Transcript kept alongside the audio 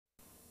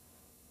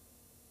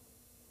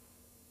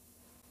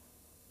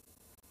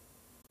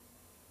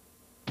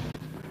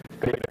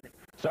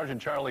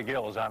Sergeant Charlie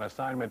Gill is on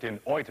assignment in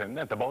Eutin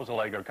at the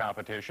Boeselager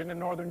competition in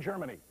northern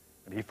Germany.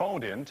 And he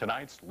phoned in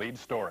tonight's lead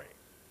story.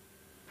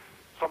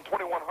 Some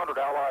 2,100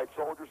 Allied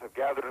soldiers have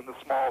gathered in the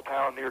small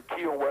town near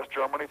Kiel, West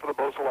Germany for the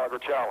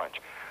Boeselager Challenge.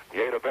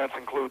 The 8 events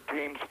include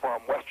teams from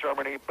West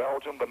Germany,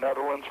 Belgium, the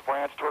Netherlands,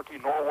 France, Turkey,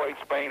 Norway,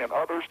 Spain, and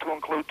others, to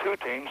include 2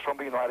 teams from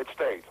the United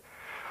States.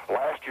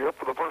 Last year,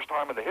 for the first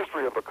time in the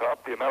history of the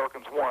Cup, the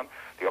Americans won.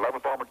 The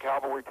 11th Armored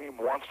Cavalry team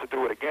wants to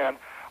do it again.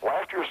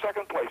 Last year's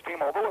second-place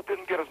team, although it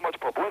didn't get as much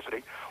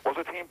publicity, was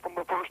a team from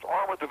the 1st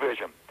Armored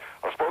Division.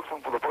 A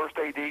spokesman for the 1st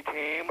AD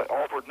team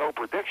offered no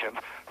predictions,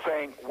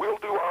 saying, "We'll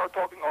do our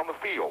talking on the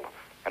field."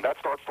 And that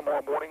starts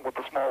tomorrow morning with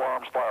the small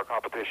arms fire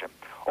competition.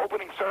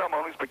 Opening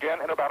ceremonies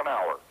begin in about an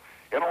hour.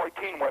 In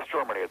Eutin, West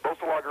Germany, at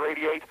Boeselager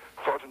 88,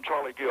 Sergeant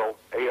Charlie Gill,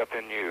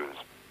 AFN News.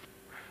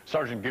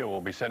 Sergeant Gill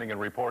will be sending in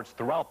reports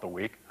throughout the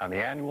week on the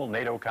annual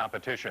NATO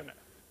competition.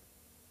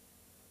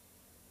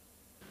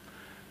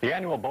 The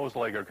annual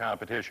Boeselager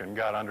competition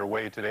got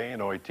underway today in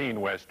Eutin,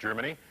 West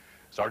Germany.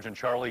 Sergeant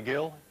Charlie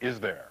Gill is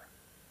there.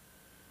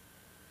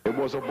 It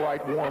was a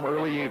bright, warm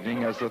early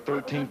evening as the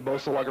 13th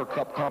Boeselager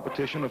Cup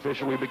competition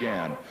officially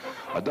began.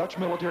 A Dutch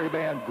military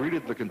band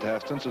greeted the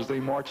contestants as they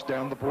marched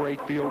down the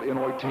parade field in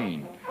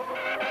Eutin.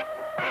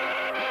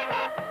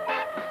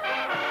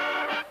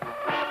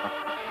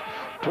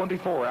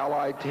 24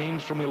 Allied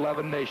teams from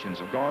 11 nations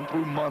have gone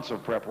through months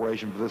of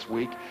preparation for this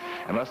week.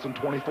 In less than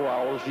 24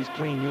 hours, these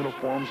clean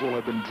uniforms will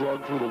have been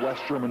drugged through the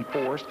West German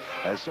forest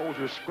as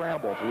soldiers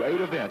scramble through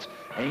 8 events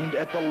aimed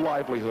at the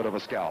livelihood of a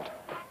scout.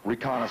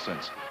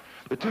 Reconnaissance.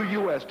 The 2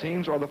 U.S.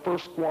 teams are the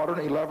 1st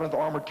Squadron, 11th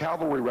Armored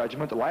Cavalry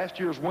Regiment, last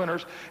year's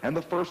winners, and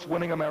the first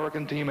winning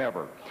American team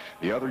ever.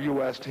 The other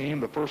U.S.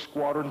 team, the 1st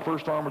Squadron,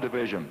 1st Armored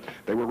Division.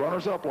 They were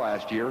runners-up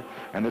last year,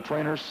 and the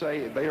trainers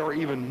say they are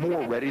even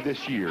more ready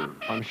this year.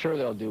 I'm sure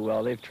they'll do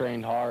well. They've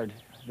trained hard.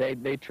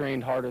 They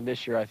trained harder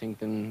this year, I think,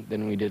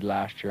 than we did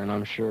last year, and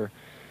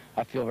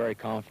I feel very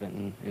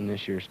confident in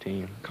this year's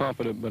team.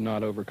 Confident, but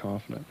not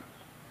overconfident.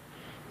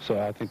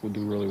 So I think we'll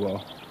do really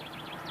well.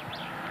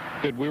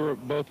 We were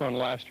both on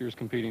last year's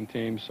competing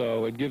team,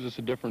 so it gives us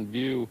a different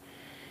view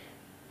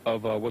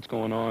of what's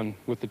going on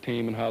with the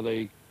team and how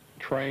they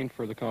train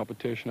for the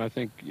competition. I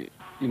think,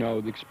 you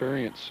know, the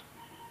experience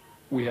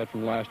we had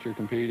from last year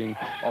competing,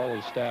 all of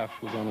the staff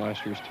was on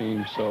last year's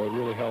team, so it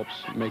really helps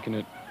making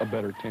it a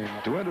better team.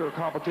 To enter a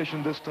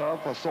competition this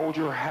tough, a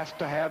soldier has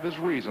to have his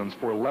reasons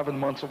for 11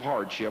 months of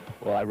hardship.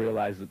 Well, I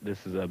realize that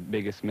this is the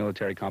biggest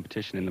military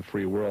competition in the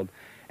free world,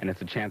 and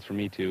it's a chance for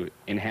me to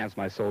enhance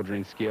my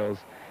soldiering skills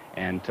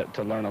and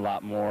to learn a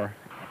lot more.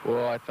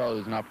 Well, I felt it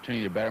was an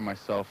opportunity to better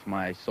myself,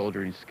 my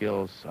soldiering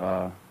skills,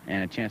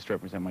 and a chance to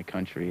represent my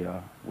country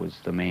was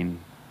the main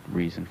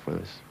reason for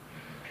this.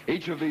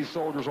 Each of these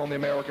soldiers on the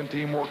American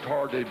team worked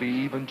hard to be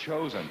even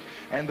chosen,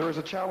 and there is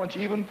a challenge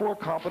even for a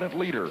competent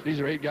leader. These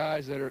are 8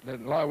 guys that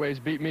in a lot of ways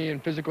beat me in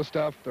physical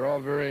stuff. They're all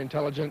very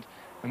intelligent,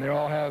 and they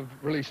all have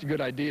really good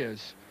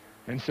ideas.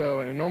 And so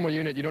in a normal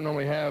unit, you don't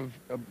normally have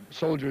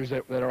soldiers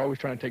that are always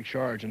trying to take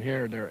charge, and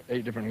here there are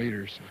 8 different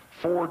leaders.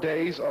 4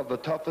 days of the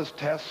toughest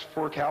tests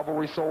for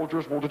cavalry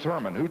soldiers will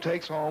determine who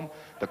takes home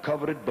the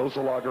coveted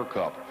Boeselager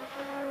Cup.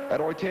 At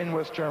Eutin,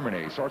 West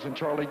Germany, Sergeant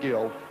Charlie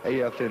Gill,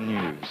 AFN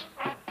News.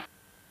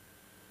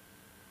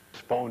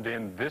 Phoned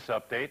in this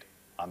update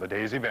on the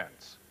day's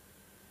events.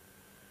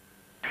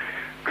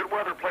 Good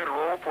weather played a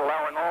role for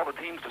allowing all the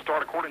teams to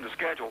start according to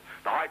schedule.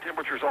 The high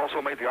temperatures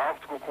also made the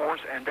obstacle course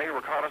and day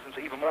reconnaissance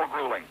even more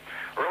grueling.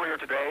 Earlier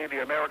today,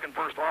 the American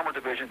 1st Armored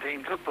Division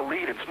team took the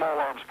lead in small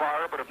arms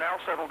fire, but have now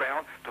settled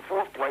down to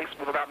 4th place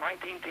with about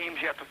 19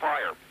 teams yet to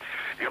fire.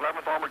 The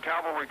 11th Armored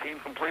Cavalry team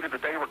completed the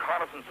day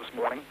reconnaissance this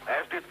morning,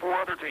 as did 4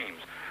 other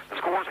teams. The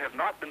scores have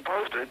not been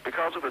posted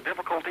because of the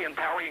difficulty in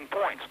tallying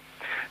points.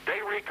 Day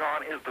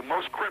recon is the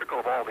most critical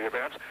of all the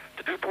events.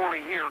 To do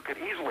poorly here could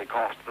easily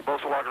cost the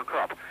Boeselager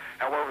Cup.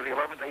 However, the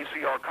 11th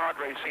ACR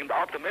cadre seemed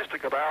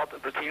optimistic about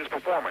the team's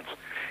performance.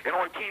 In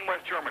Eutin,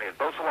 West Germany, at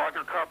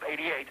Boeselager Cup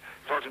 88,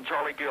 Sergeant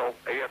Charlie Gill,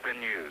 AFN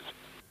News.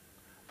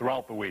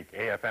 Throughout the week,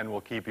 AFN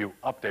will keep you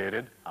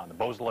updated on the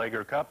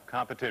Boeselager Cup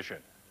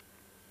competition.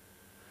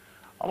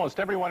 Almost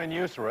everyone in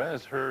USERA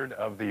has heard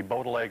of the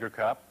Boeselager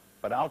Cup,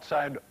 but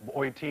outside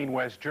Eutin,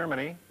 West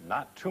Germany,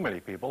 not too many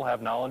people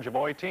have knowledge of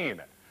Eutin.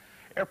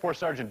 Air Force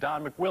Sergeant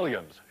Don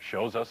McWilliams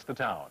shows us the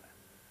town.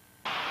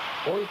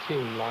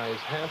 Eutin lies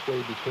halfway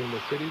between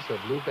the cities of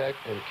Lübeck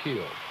and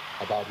Kiel,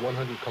 about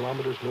 100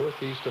 kilometers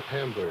northeast of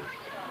Hamburg.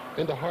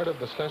 In the heart of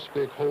the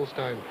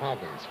Schleswig-Holstein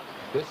province,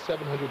 this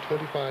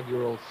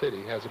 725-year-old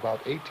city has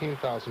about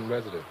 18,000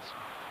 residents.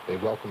 They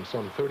welcome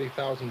some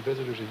 30,000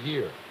 visitors a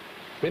year.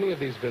 Many of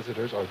these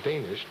visitors are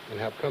Danish and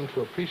have come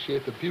to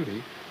appreciate the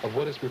beauty of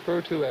what is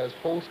referred to as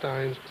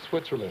Holstein's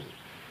Switzerland.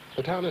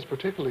 The town is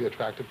particularly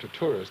attractive to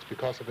tourists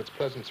because of its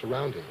pleasant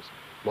surroundings,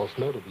 most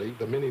notably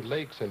the many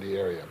lakes in the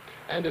area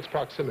and its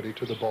proximity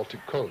to the Baltic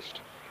coast.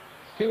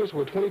 Here's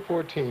where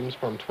 24 teams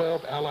from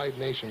 12 Allied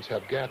nations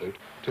have gathered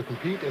to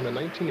compete in the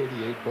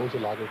 1988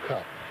 Boeselager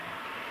Cup.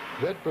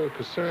 Redberg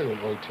Kaserne in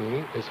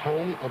Eutin is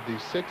home of the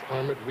 6th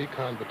Armored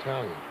Recon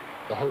Battalion,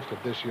 the host of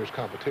this year's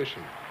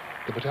competition.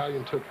 The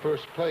battalion took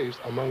first place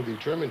among the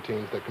German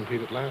teams that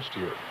competed last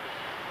year.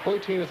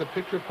 Eutin is a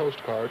picture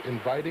postcard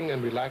inviting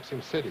and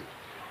relaxing city.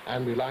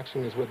 And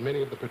relaxing is what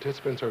many of the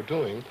participants are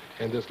doing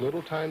in this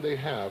little time they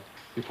have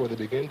before they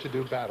begin to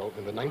do battle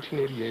in the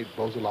 1988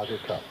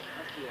 Boeselager Cup.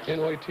 In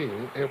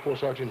Eutin, Air Force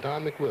Sergeant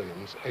Don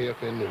McWilliams,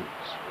 AFN News.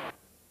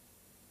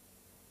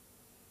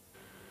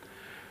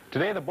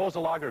 Today, the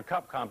Boeselager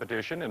Cup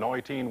competition in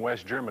Eutin,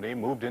 West Germany,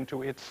 moved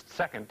into its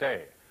second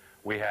day.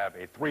 We have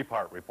a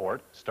three-part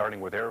report,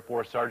 starting with Air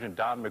Force Sergeant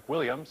Don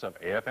McWilliams of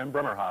AFN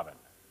Bremerhaven.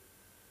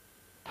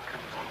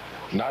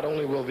 Not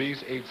only will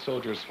these 8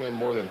 soldiers swim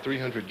more than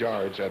 300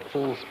 yards at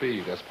full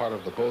speed as part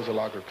of the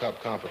Boeselager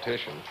Cup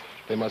competition,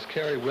 they must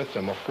carry with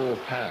them a full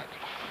pack,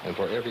 and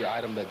for every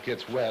item that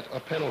gets wet,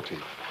 a penalty.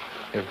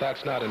 If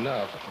that's not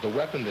enough, the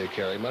weapon they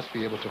carry must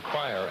be able to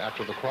fire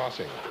after the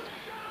crossing.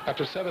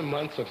 After 7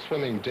 months of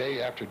swimming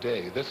day after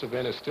day, this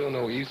event is still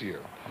no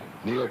easier.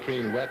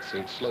 Neoprene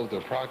wetsuits slowed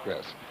their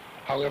progress.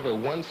 However,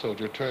 one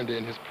soldier turned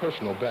in his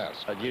personal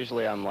best.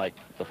 Usually I'm like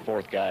the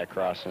 4th guy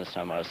across, and this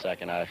time I was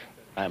 2nd.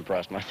 I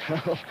impressed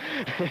myself.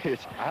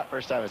 It's the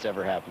first time it's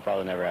ever happened.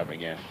 Probably never happen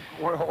again.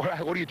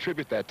 What do you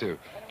attribute that to?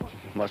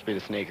 Must be the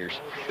sneakers.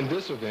 In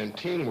this event,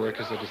 teamwork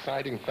is a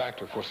deciding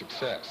factor for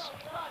success.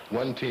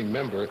 One team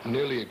member,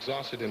 nearly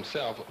exhausted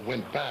himself,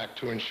 went back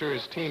to ensure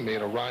his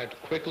teammate arrived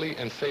quickly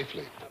and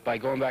safely. By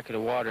going back to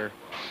the water,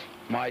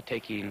 my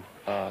taking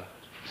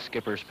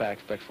skipper's pack,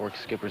 Spec 4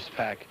 skipper's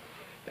pack,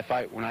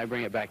 when I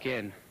bring it back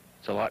in,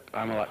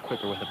 I'm a lot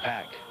quicker with the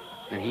pack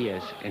than he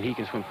is, and he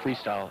can swim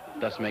freestyle,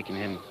 thus making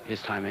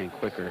his time in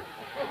quicker,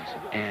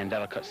 and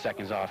that'll cut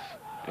seconds off.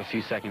 A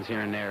few seconds here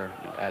and there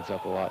adds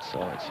up a lot,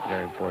 so it's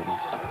very important.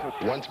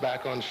 Once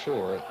back on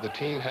shore, the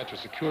team had to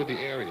secure the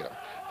area.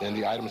 Then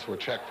the items were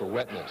checked for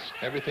wetness.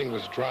 Everything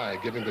was dry,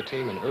 giving the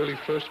team an early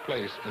first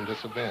place in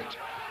this event,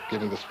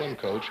 giving the swim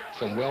coach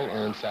some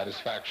well-earned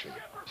satisfaction.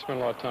 I spent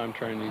a lot of time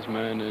training these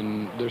men,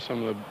 and they're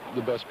some of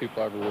the best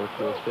people I've ever worked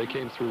with. They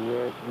came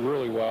through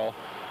really well.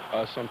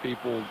 Some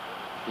people,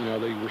 you know,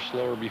 they were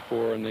slower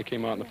before, and they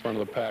came out in the front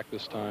of the pack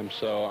this time,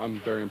 so I'm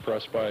very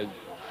impressed by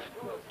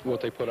what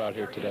they put out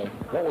here today.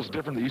 What was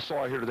different that you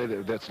saw here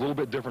today that's a little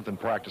bit different than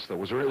practice, though?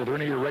 Were there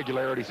any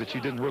irregularities that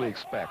you didn't really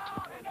expect?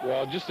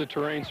 Well, just the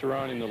terrain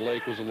surrounding the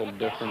lake was a little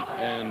different,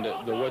 and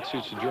the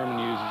wetsuits the German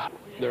uses,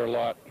 they're a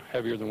lot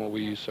heavier than what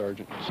we use,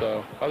 Sergeant.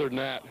 So other than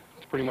that,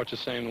 it's pretty much the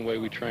same way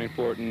we train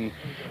for it, and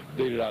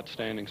they did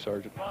outstanding,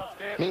 Sergeant.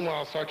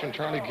 Meanwhile, Sergeant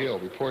Charlie Gill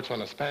reports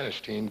on a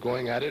Spanish team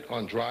going at it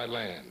on dry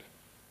land.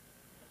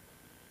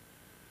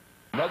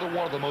 Another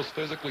one of the most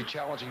physically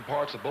challenging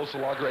parts of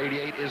Boeselager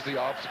 88 is the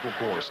obstacle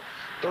course.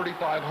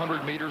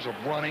 3,500 meters of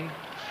running,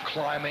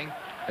 climbing,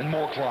 and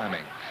more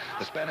climbing.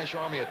 The Spanish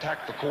Army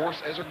attacked the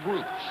course as a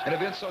group. In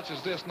events such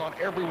as this, not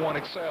everyone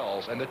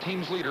excels, and the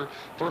team's leader,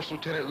 First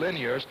Lieutenant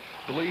Liniers,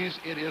 believes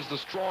it is the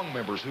strong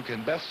members who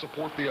can best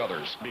support the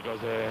others. Because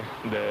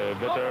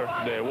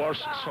the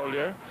worst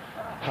soldier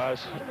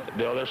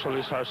the other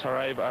soldiers has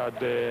arrived at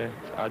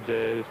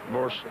the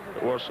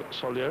worst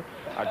soldier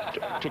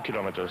at 2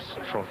 kilometers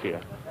from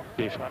here.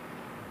 If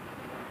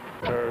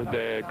after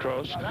the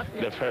cross,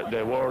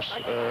 the worst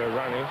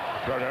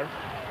runner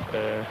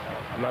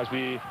must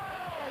be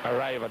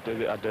arrive at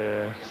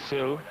the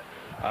seal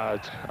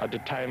at the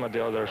time of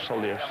the other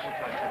soldiers,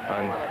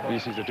 and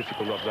this is the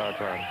difficulty of that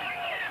run.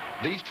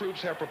 These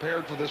troops have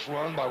prepared for this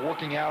run by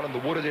working out in the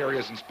wooded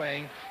areas in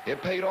Spain.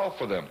 It paid off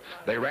for them.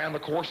 They ran the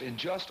course in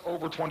just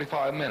over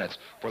 25 minutes.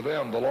 For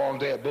them, the long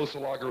day at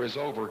Boeselager is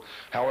over.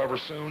 However,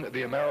 soon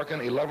the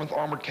American 11th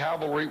Armored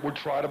Cavalry would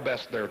try to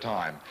best their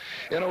time.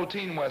 In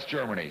Eutin, West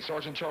Germany,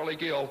 Sergeant Charlie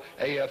Gill,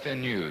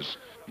 AFN News.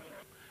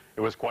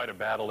 It was quite a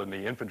battle in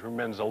the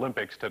Infantrymen's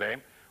Olympics today.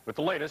 With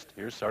the latest,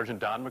 here's Sergeant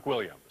Don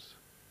McWilliams.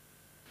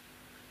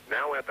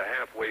 Now at the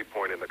halfway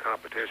point in the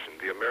competition,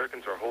 the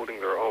Americans are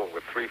holding their own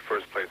with 3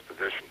 first-place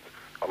positions,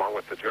 along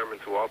with the Germans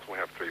who also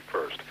have 3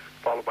 first,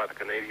 followed by the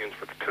Canadians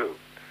with 2.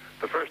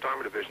 The 1st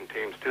Armored Division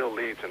team still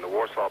leads in the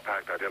Warsaw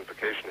Pact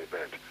identification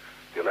event.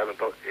 The 11th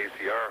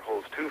ACR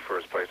holds 2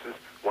 first places,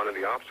 one in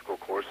the obstacle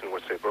course in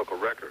which they broke a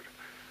record,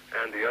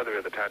 and the other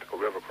in the tactical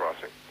river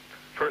crossing.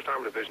 1st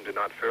Armored Division did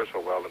not fare so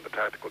well in the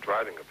tactical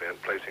driving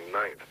event, placing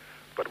 9th,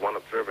 but one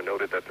observer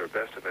noted that their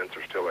best events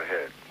are still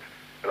ahead.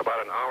 In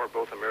about an hour,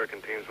 both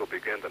American teams will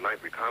begin the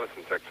night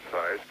reconnaissance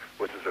exercise,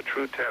 which is a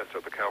true test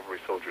of the cavalry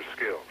soldiers'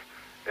 skills.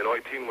 In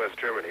Eutin, West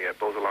Germany, at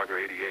Boeselager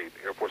 88,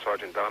 Air Force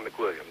Sergeant Don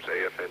McWilliams,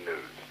 AFN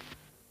News.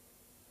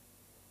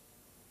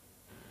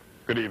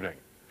 Good evening.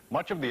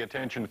 Much of the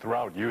attention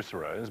throughout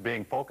USERA is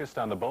being focused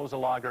on the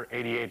Boeselager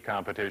 88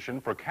 competition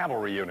for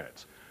cavalry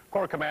units.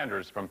 Corps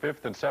commanders from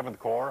 5th and 7th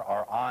Corps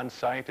are on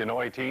site in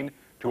Eutin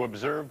to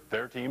observe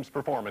their team's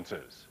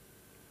performances.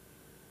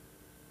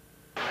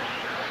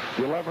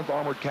 The 11th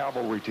Armored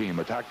Cavalry Team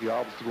attacked the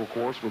obstacle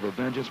course with a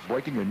vengeance,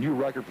 breaking a new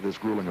record for this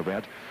grueling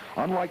event.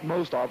 Unlike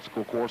most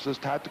obstacle courses,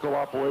 tactical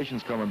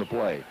operations come into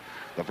play.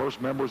 The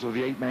first members of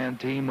the 8-man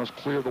team must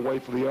clear the way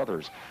for the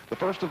others. The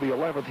first of the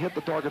 11th hit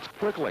the targets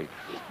quickly.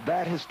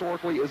 That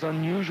historically is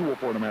unusual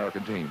for an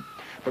American team.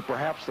 But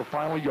perhaps the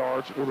final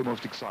yards were the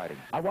most exciting.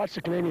 I watched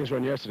the Canadians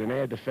run yesterday, and they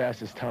had the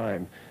fastest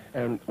time.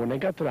 And when they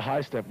got to the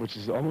high step, which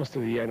is almost to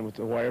the end with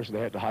the wires,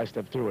 they had to high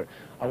step through it,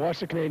 I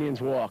watched the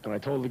Canadians walk, and I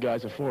told the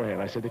guys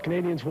beforehand, I said, the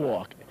Canadians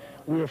walk.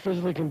 We are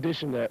physically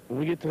conditioned that when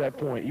we get to that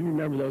point, you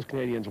remember those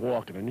Canadians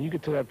walking, and you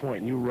get to that point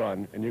and you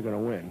run, and you're going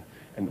to win.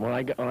 And when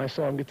I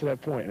saw them get to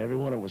that point, and every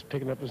one of them was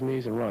picking up his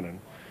knees and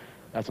running,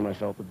 that's when I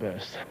felt the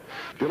best.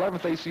 The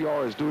 11th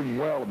ACR is doing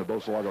well in the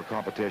Boeselager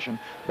competition.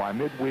 By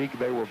midweek,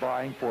 they were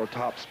vying for a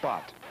top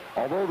spot.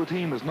 Although the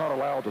team is not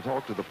allowed to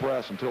talk to the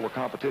press until the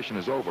competition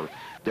is over,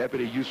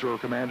 Deputy USAR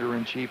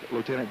Commander-in-Chief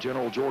Lieutenant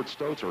General George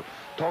Stotzer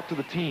talked to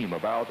the team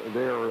about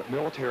their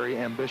military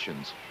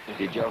ambitions.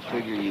 Did y'all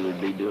figure you would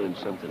be doing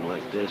something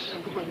like this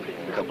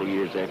a couple of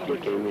years after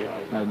you came in?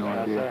 I had no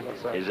idea.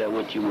 Is that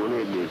what you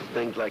wanted, is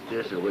things like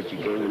this, or what you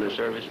came in the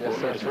service for?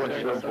 That's what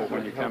you look for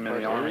when you come in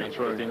the Army.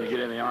 Then you get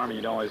in the Army,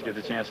 you don't always get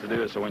the chance to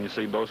do it, so when you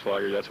see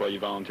Boeselager, that's why you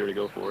volunteer to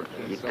go for it.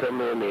 You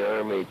come in the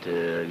Army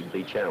to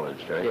be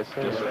challenged, right? Yes,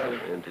 sir. Yes, sir.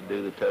 And to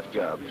do the tough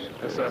jobs.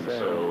 Yes, sir.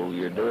 So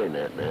you're doing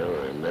that now,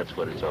 and that's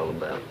what it's all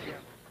about.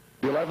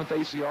 The 11th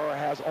ACR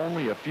has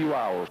only a few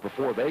hours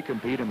before they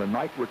compete in the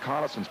night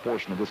reconnaissance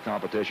portion of this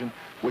competition,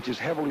 which is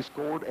heavily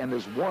scored and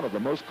is one of the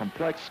most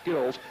complex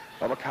skills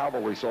of a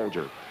cavalry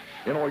soldier.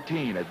 In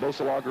Eutin at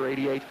Boeselager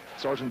 88,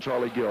 Sergeant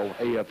Charlie Gill,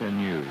 AFN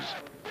News.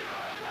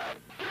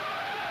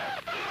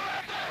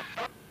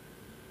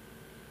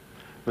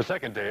 The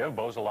second day of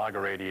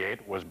Boeselager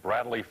 88 was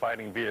Bradley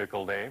Fighting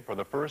Vehicle Day for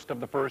the first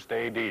of the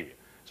 1st AD.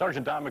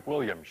 Sergeant Don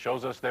McWilliams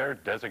shows us their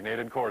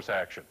designated course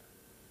action.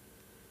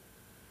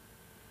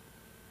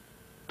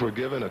 Were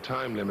given a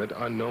time limit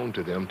unknown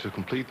to them to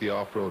complete the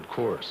off-road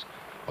course.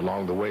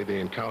 Along the way,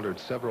 they encountered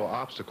several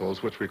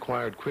obstacles which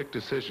required quick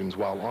decisions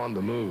while on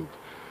the move.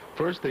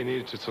 First, they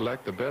needed to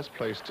select the best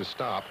place to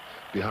stop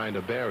behind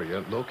a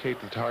barrier,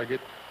 locate the target,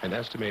 and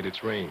estimate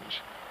its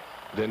range.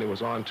 Then it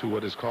was on to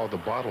what is called the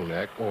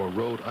bottleneck or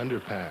road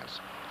underpass.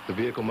 The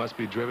vehicle must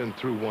be driven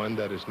through one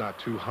that is not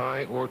too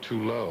high or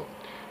too low.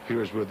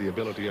 Here's where the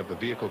ability of the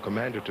vehicle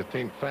commander to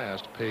think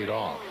fast paid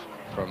off.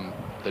 From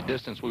the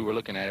distance we were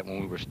looking at it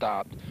when we were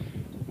stopped,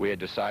 we had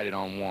decided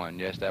on one.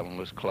 Yes, that one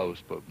was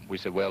close, but we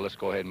said, well, let's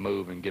go ahead and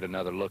move and get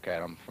another look at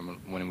them. From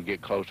when we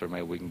get closer,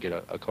 maybe we can get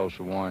a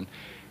closer one.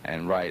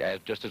 And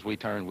just as we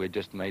turned, we had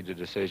just made the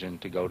decision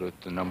to go to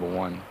the number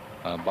one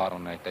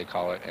bottleneck, they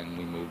call it, and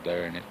we moved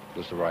there, and it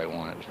was the right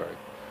one. It was right.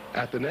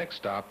 At the next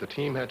stop, the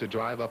team had to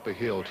drive up a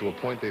hill to a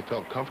point they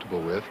felt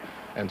comfortable with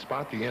and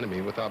spot the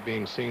enemy without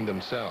being seen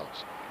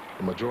themselves.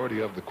 The majority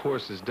of the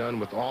course is done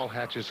with all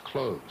hatches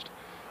closed.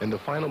 In the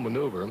final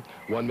maneuver,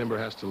 one member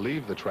has to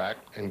leave the track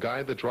and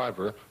guide the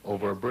driver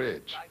over a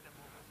bridge.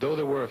 Though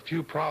there were a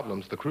few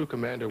problems, the crew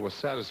commander was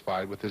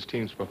satisfied with his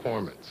team's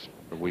performance.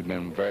 We've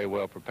been very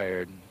well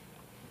prepared.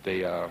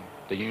 The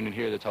unit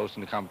here that's hosting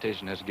the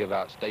competition has to give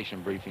out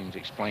station briefings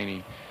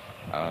explaining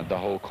the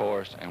whole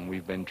course, and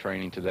we've been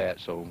training to that,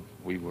 so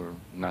we were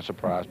not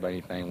surprised by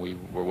anything. We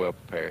were well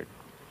prepared.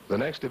 The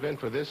next event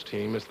for this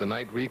team is the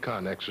night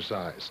recon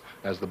exercise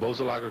as the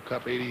Boeselager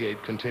Cup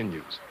 88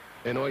 continues.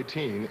 In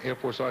Eutin, Air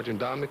Force Sergeant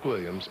Don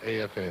McWilliams,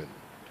 AFN.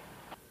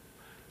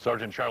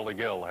 Sergeant Charlie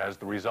Gill has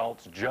the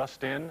results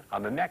just in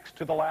on the next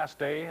to the last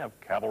day of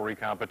cavalry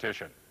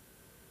competition.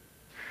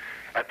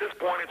 At this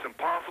point, it's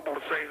impossible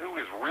to say who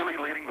is really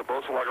leading the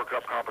Boeselager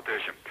Cup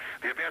competition.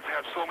 The events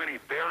have so many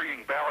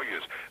varying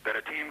values that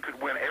a team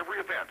could win every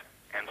event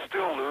and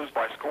still lose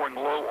by scoring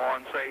low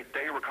on, say,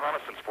 day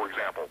reconnaissance, for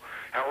example.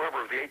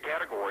 However, of the 8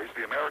 categories,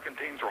 the American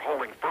teams are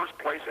holding first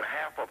place in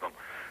half of them.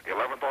 The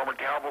 11th Armored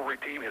Cavalry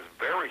team is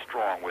very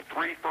strong with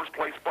 3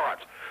 first-place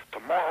spots.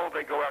 Tomorrow,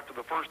 they go out to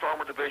the 1st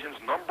Armored Division's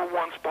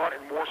 #1 spot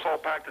in Warsaw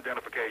Pact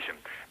identification.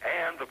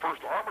 And the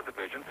 1st Armored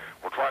Division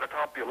will try to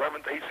top the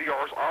 11th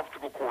ACR's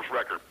obstacle course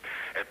record.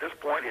 At this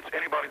point, it's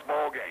anybody's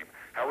ball game.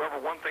 However,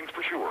 one thing's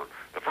for sure.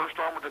 The 1st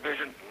Armored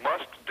Division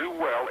must do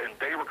well in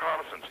day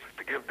reconnaissance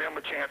to give them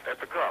a chance at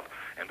the Cup,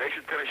 and they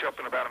should finish up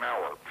in about an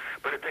hour.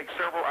 But it takes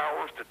several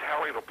hours to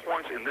tally the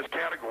points in this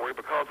category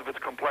because of its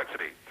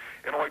complexity.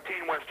 In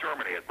Eutin, West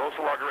Germany, at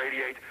Boeselager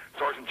 88,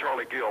 Sergeant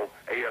Charlie Gill,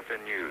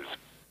 AFN News.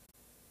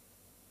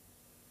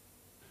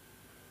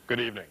 Good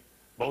evening.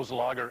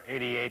 Boeselager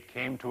 88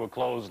 came to a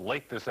close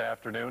late this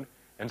afternoon,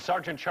 and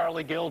Sergeant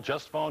Charlie Gill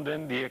just phoned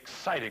in the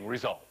exciting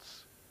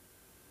results.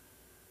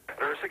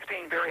 There are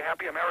 16 very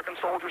happy American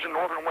soldiers in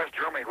northern West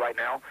Germany right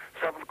now.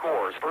 7th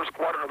Corps, 1st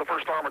Squadron of the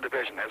 1st Armored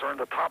Division, has earned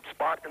the top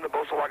spot in the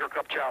Boeselager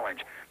Cup Challenge.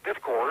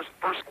 5th Corps,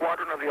 1st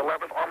Squadron of the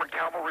 11th Armored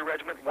Cavalry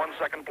Regiment, won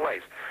 2nd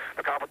place.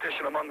 The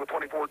competition among the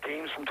 24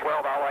 teams from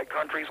 12 allied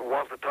countries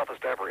was the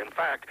toughest ever. In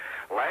fact,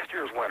 last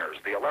year's winners,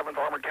 the 11th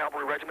Armored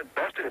Cavalry Regiment,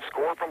 bested its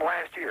score from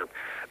last year.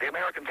 The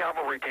American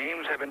cavalry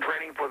teams have been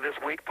training for this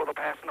week for the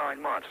past 9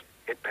 months.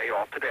 it paid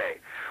off today.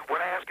 When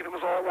asked if it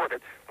was all worth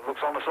it, the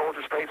looks on the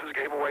soldiers' faces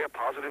gave away a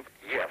positive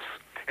yes.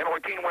 In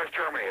Eutin, West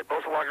Germany, at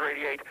Boeselager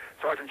 88,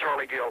 Sergeant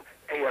Charlie Gill,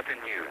 AFN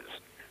News.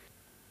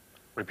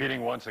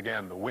 Repeating once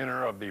again, the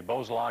winner of the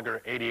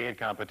Boeselager 88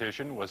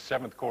 competition was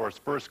 7th Corps'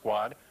 1st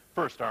Squad,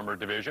 1st Armored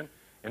Division.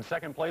 In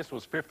second place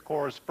was 5th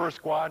Corps' 1st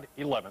Squad,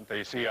 11th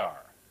ACR.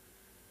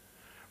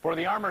 For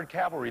the Armored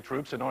Cavalry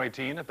troops in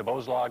Eutin at the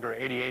Boeselager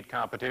 88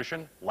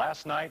 competition,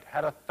 last night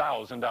had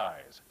 1,000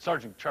 eyes.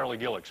 Sergeant Charlie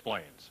Gill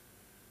explains.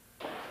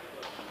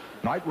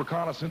 Night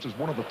reconnaissance is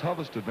one of the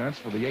toughest events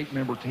for the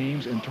 8-member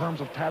teams in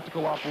terms of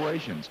tactical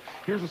operations.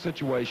 Here's the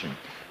situation.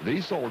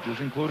 These soldiers,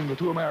 including the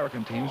 2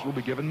 American teams, will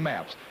be given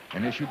maps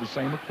and issued the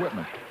same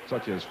equipment,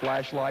 such as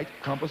flashlight,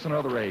 compass, and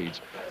other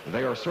aids.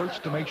 They are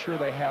searched to make sure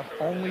they have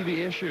only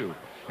the issue.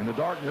 In the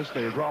darkness,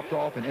 they are dropped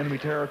off in enemy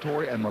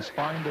territory and must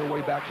find their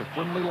way back to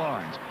friendly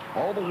lines,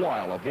 all the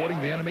while avoiding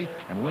the enemy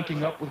and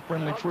linking up with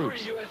friendly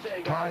troops.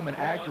 Time and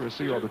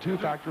accuracy are the 2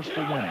 factors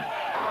for winning.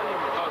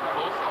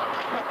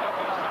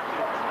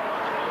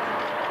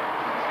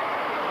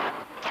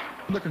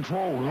 In the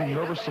control room,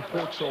 nervous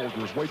support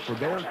soldiers wait for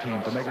their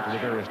team to make it to the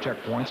various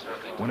checkpoints.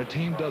 When a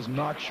team does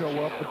not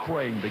show up, the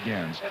praying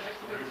begins.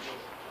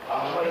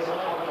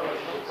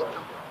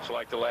 It's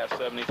like the last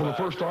 75. For the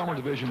 1st Armored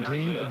Division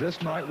team,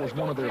 this night was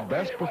one of their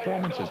best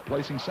performances,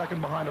 placing second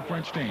behind a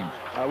French team.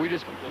 We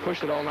just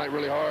pushed it all night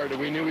really hard.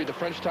 We knew the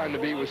French time to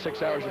beat was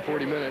 6 hours and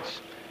 40 minutes.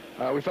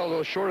 We fell a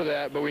little short of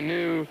that, but we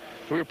knew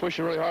we were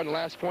pushing really hard. And the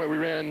last point, we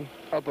ran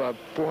up a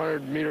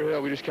 400-meter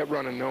hill. We just kept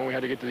running, knowing we had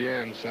to get to the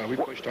end, so we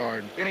pushed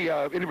hard.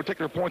 Any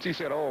particular points he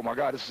said, oh, my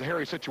God, this is a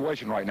hairy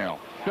situation right now?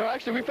 No,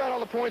 actually, we found all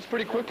the points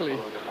pretty quickly.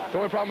 The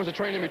only problem was the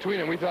train in between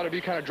them. We thought it'd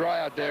be kind of dry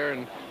out there,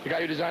 and the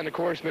guy who designed the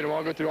course made them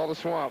all go through all the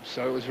swamps,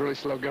 so it was really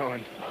slow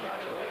going.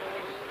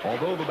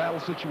 Although the battle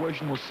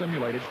situation was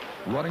simulated,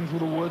 running through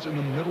the woods in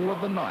the middle of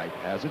the night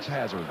has its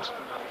hazards.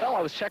 Well,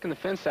 I was checking the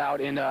fence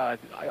out, and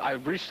I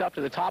reached up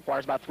to the top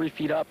wires about 3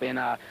 feet up, and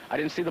I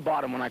didn't see the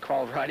bottom when I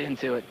crawled right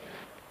into it.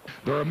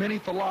 There are many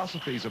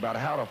philosophies about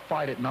how to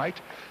fight at night,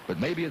 but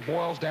maybe it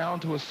boils down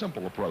to a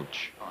simple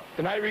approach.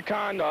 The night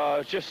recon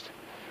is just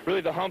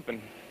really the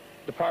humping,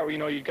 the part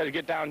where, you got to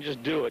get down and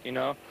just do it, You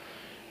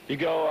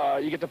go,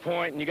 you get the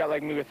point, and you got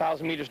like maybe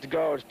 1,000 meters to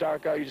go. It's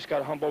dark out. You just got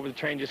to hump over the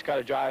train. You just got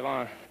to drive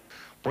on.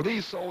 For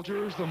these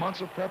soldiers, the months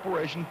of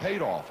preparation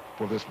paid off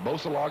for this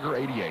Boeselager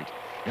 88.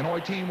 In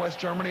Eutin, West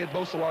Germany, at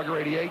Boeselager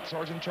 88,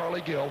 Sergeant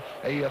Charlie Gill,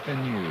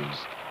 AFN News.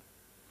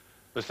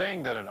 The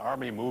saying that an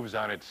army moves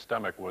on its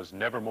stomach was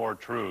never more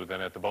true than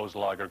at the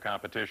Boeselager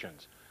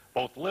competitions,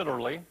 both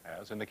literally,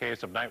 as in the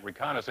case of night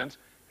reconnaissance,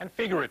 and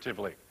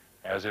figuratively,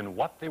 as in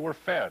what they were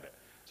fed.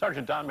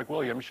 Sergeant Don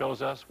McWilliams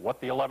shows us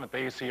what the 11th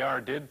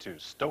ACR did to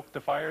stoke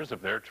the fires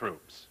of their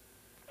troops.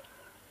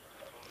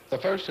 The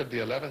 1st of the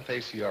 11th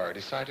ACR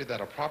decided that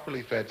a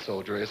properly fed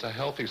soldier is a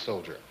healthy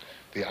soldier.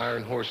 The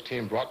Iron Horse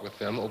team brought with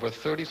them over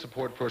 30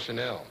 support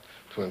personnel,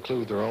 to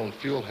include their own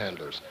fuel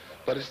handlers.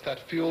 But it's that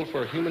fuel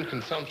for human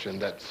consumption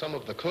that some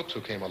of the cooks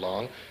who came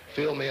along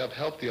feel may have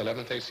helped the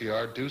 11th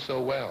ACR do so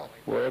well.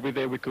 Well, every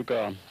day we cook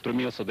 3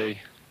 meals a day.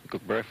 We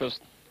cook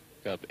breakfast,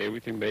 we have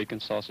everything,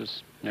 bacon,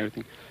 sauces, and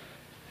everything.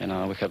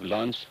 And we have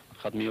lunch,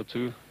 hot meal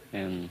too,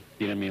 and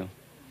dinner meal.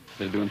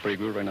 They're doing pretty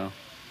good right now.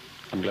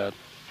 I'm glad.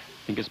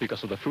 I think it's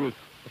because of the food,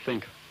 I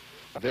think.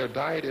 Their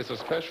diet is a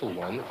special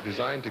one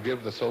designed to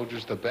give the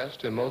soldiers the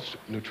best and most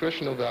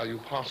nutritional value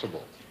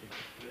possible.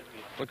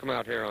 We come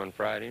out here on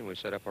Friday and we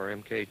set up our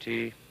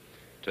MKT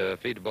to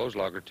feed the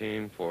Boeselager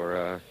team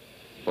for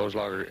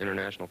Boeselager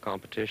international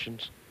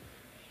competitions.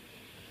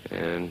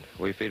 And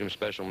we feed them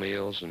special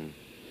meals and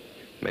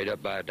made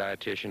up by a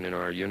dietitian in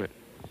our unit.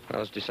 I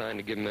was designed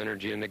to give them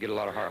energy, and they get a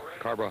lot of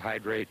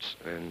carbohydrates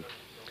and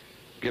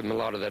give them a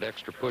lot of that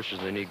extra pushes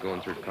they need going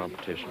through the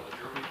competition.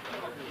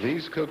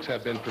 These cooks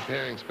have been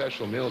preparing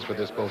special meals for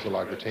this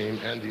Boeselager team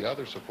and the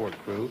other support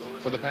crew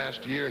for the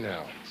past year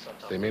now.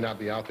 They may not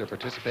be out there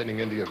participating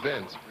in the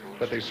events,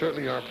 but they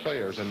certainly are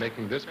players in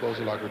making this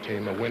Boeselager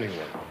team a winning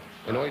one.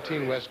 In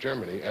Eutin, West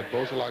Germany, at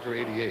Boeselager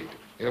 88,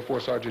 Air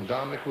Force Sergeant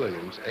Don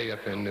McWilliams,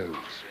 AFN News.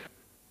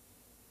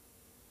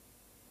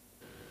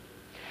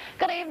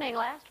 Good evening.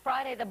 Last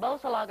Friday, the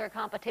Boeselager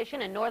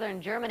competition in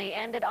northern Germany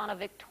ended on a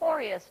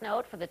victorious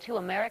note for the 2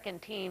 American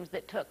teams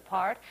that took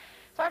part.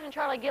 Sergeant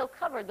Charlie Gill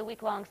covered the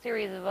week-long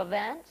series of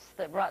events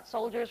that brought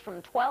soldiers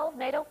from 12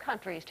 NATO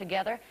countries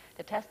together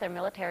to test their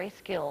military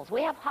skills.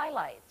 We have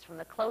highlights from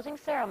the closing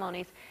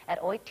ceremonies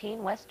at Eutin,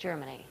 West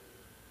Germany.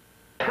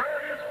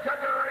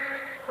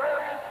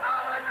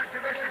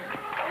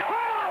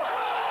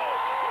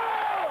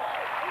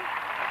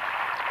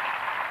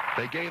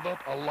 They gave up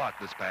a lot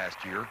this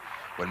past year.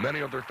 When many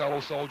of their fellow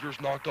soldiers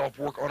knocked off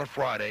work on a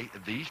Friday,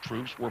 these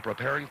troops were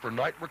preparing for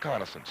night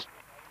reconnaissance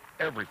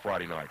every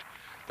Friday night.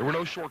 There were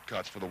no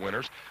shortcuts for the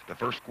winners. The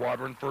 1st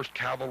Squadron, 1st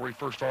Cavalry,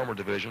 1st Armored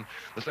Division.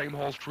 The same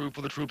holds true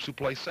for the troops who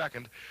placed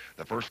second,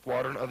 the 1st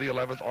Squadron of the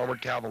 11th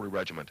Armored Cavalry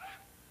Regiment.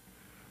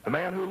 The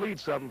man who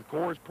leads 7th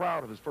Corps is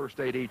proud of his 1st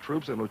AD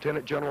troops, and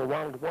Lieutenant General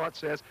Ronald Watt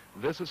says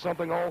this is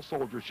something all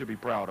soldiers should be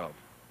proud of.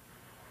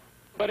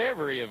 But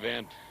every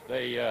event,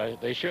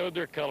 they showed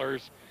their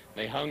colors,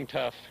 they hung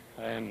tough,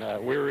 and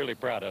we're really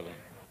proud of them.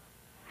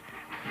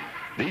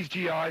 These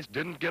GIs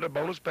didn't get a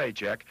bonus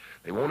paycheck.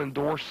 They won't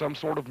endorse some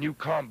sort of new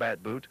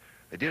combat boot.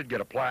 They did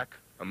get a plaque,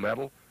 a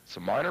medal,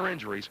 some minor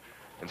injuries,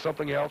 and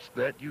something else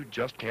that you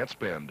just can't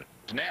spend.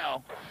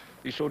 Now,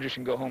 these soldiers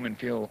can go home and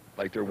feel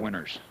like they're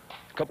winners.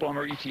 A couple of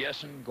them are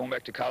ETSing, going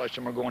back to college.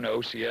 Some are going to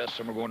OCS,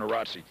 some are going to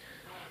ROTC.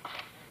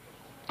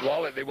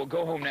 They will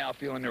go home now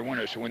feeling they're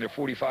winners. So when they're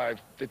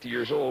 45, 50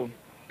 years old,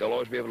 they'll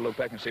always be able to look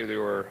back and say they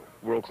were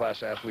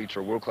world-class athletes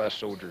or world-class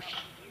soldiers,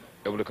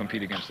 able to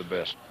compete against the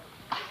best.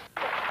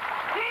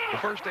 The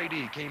first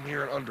AD came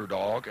here an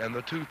underdog, and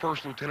the two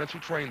first lieutenants who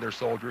trained their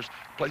soldiers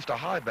placed a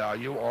high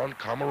value on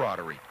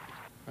camaraderie.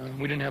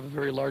 We didn't have a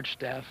very large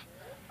staff,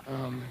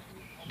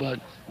 but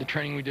the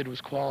training we did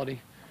was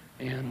quality,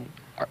 and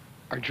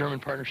our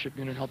German partnership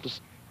unit helped us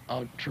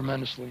out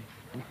tremendously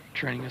in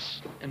training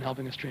us and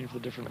helping us train for the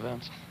different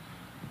events.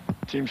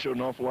 The team showed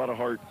an awful lot of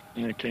heart,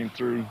 and it came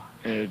through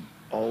in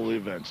all the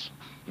events.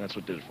 And that's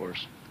what did it for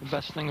us. The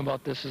best thing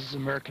about this is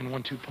American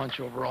 1-2 punch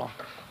overall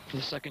for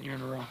the second year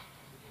in a row.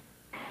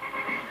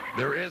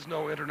 There is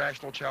no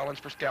international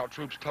challenge for scout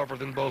troops tougher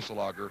than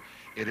Boeselager.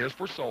 It is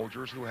for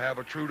soldiers who have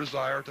a true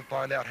desire to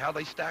find out how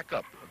they stack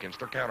up against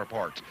their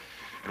counterparts.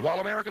 And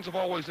while Americans have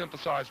always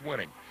emphasized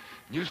winning,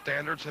 new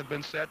standards have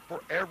been set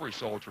for every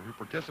soldier who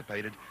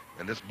participated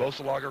in this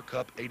Boeselager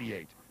Cup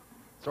 88.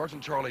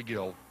 Sergeant Charlie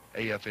Gill,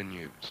 AFN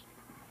News.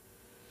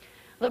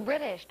 The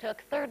British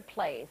took third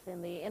place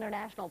in the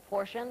international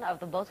portion of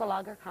the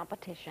Boeselager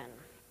competition.